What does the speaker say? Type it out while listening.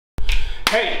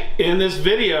Hey, in this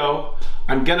video,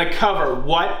 I'm gonna cover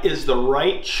what is the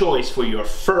right choice for your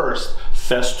first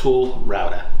Festool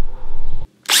router.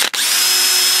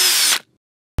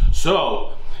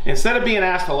 So, instead of being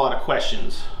asked a lot of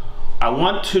questions, I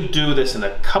want to do this in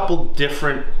a couple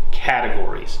different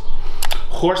categories.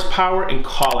 Horsepower and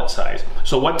collet size.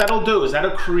 So what that'll do is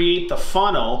that'll create the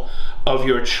funnel of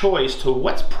your choice to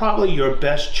what's probably your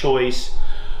best choice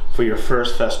for your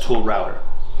first Festool router.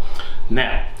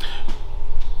 Now,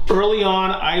 early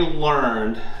on I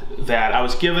learned that I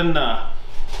was given a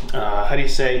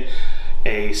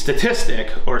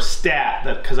statistic or stat,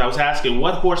 that because I was asking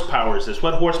what horsepower is this,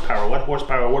 what horsepower, what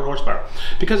horsepower, what horsepower,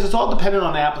 because it's all dependent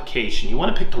on the application. You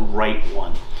want to pick the right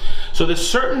one. So there's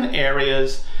certain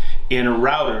areas in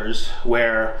routers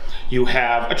where you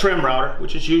have a trim router,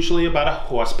 which is usually about a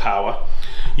horsepower.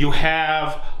 You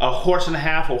have a horse and a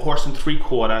half or horse and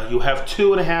 3/4. You have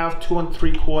 2.5, 2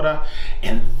 3/4,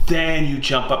 and then you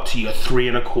jump up to your 3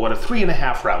 1/4,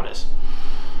 3.5 routers.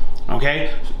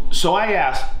 Okay, so I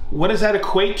asked, what does that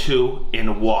equate to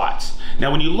in watts?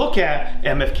 Now, when you look at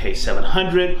MFK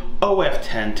 700, OF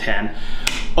 1010,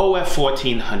 OF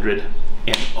 1400,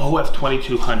 and OF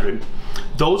 2200,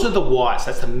 those are the watts.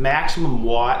 That's the maximum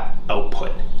watt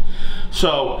output.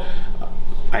 So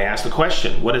I asked the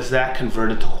question, what is that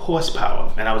converted to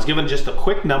horsepower? And I was given just a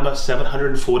quick number,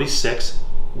 746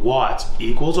 watts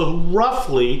equals, or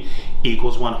roughly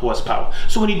equals 1 horsepower.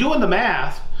 So when you're doing the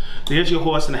math, there's your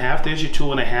horse and a half, there's your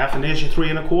 2.5, and there's your 3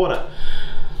 1/4.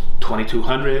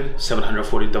 2200,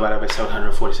 740 divided by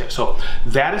 746. So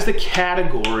that is the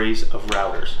categories of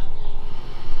routers.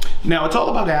 Now, it's all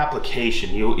about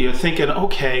application. You're thinking,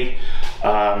 okay,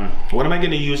 what am I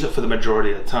going to use it for the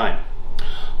majority of the time?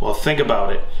 Well, think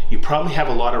about it. You probably have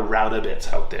a lot of router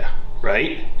bits out there,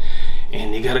 right?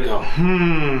 And you got to go,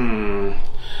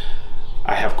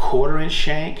 I have 1/4 inch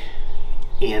shank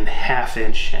and 1/2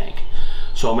 inch shank.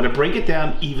 So I'm going to break it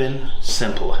down even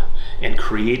simpler and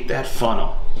create that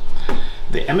funnel.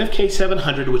 The MFK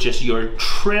 700, which is your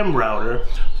trim router,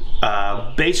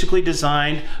 basically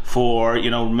designed for,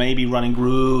 maybe running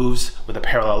grooves with a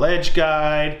parallel edge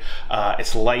guide.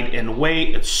 It's light in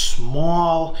weight, it's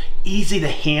small, easy to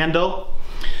handle,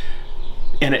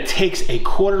 and it takes a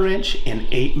 1/4 inch and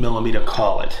 8mm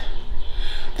collet.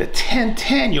 The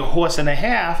 1010, your horse and a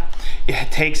half,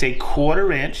 it takes a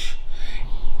 1/4 inch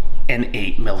and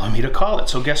 8mm collet.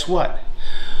 So guess what?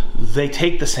 They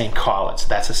take the same collets.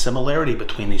 That's a similarity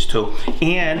between these two.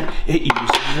 And it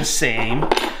uses the same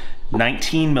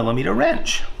 19mm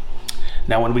wrench.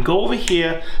 Now when we go over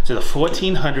here to the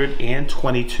 1400 and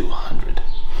 2200,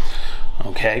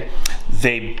 okay,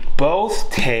 they both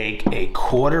take a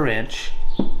 1/4 inch,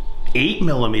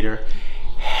 8mm,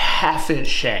 1/2 inch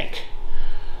shank.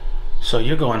 So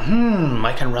you're going,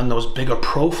 I can run those bigger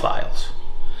profiles.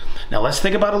 Now let's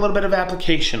think about a little bit of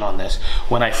application on this.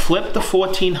 When I flip the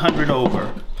 1400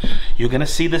 over, you're gonna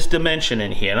see this dimension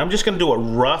in here. And I'm just gonna do a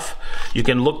rough, you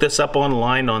can look this up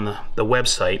online on the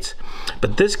websites,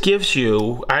 but this gives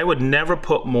you, I would never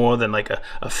put more than like a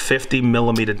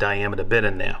 50mm diameter bit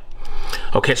in there.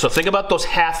 Okay, so think about those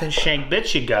 1/2 inch shank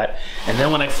bits you got, and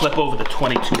then when I flip over the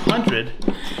 2200,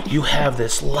 you have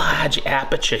this large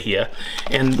aperture here,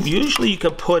 and usually you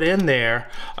could put in there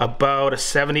about a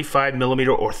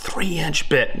 75mm or 3 inch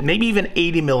bit, maybe even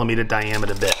 80mm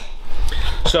diameter bit.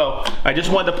 So I just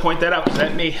wanted to point that out because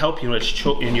that may help you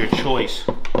in your choice.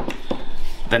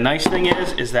 The nice thing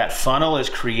is that funnel is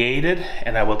created,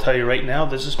 and I will tell you right now,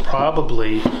 this is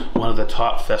probably one of the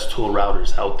top Festool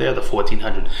routers out there, the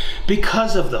 1400,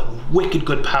 because of the wicked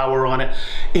good power on it,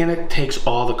 and it takes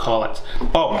all the collets.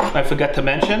 Oh, I forgot to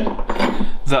mention,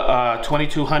 the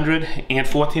 2200 and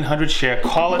 1400 share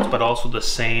collets, but also the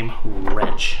same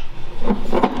wrench.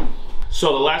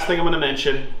 So the last thing I'm going to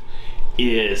mention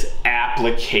is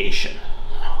application.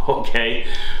 Okay,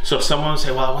 so someone will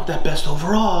say, well, I want that best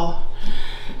overall.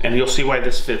 And you'll see why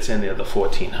this fits in there, the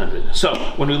 1400. So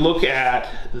when we look at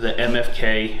the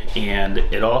MFK, and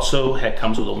it also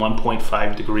comes with a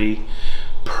 1.5 degree,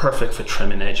 perfect for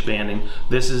trim and edge banding.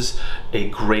 This is a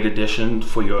great addition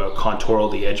for your Contour,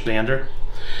 the edge bander.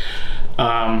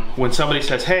 When somebody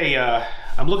says, hey,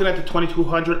 I'm looking at the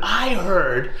 2200, I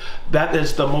heard that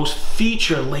is the most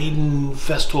feature-laden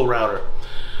Festool router.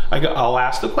 I'll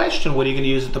ask the question, what are you going to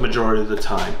use it the majority of the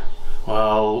time?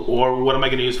 Well, or what am I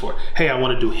going to use for? Hey, I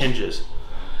want to do hinges,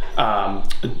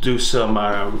 do some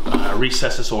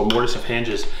recesses or mortise of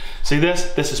hinges. See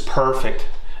this? This is perfect.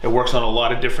 It works on a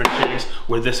lot of different things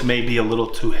where this may be a little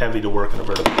too heavy to work in a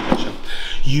vertical position.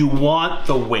 You want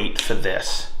the weight for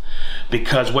this,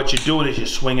 because what you're doing is you're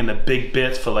swinging the big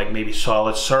bits for like maybe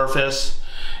solid surface,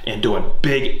 and doing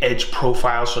big edge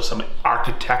profiles for some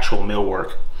architectural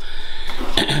millwork.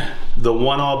 The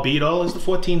one-all beat-all is the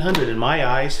 1400 in my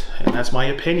eyes, and that's my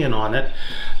opinion on it,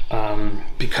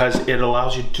 because it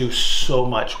allows you to do so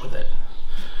much with it.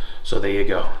 So there you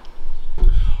go.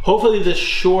 Hopefully this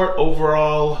short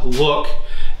overall look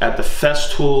at the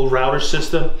Festool router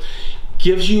system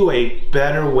gives you a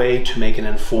better way to make an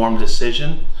informed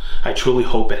decision. I truly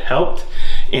hope it helped,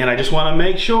 and I just want to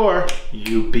make sure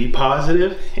you be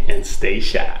positive and stay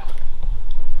sharp.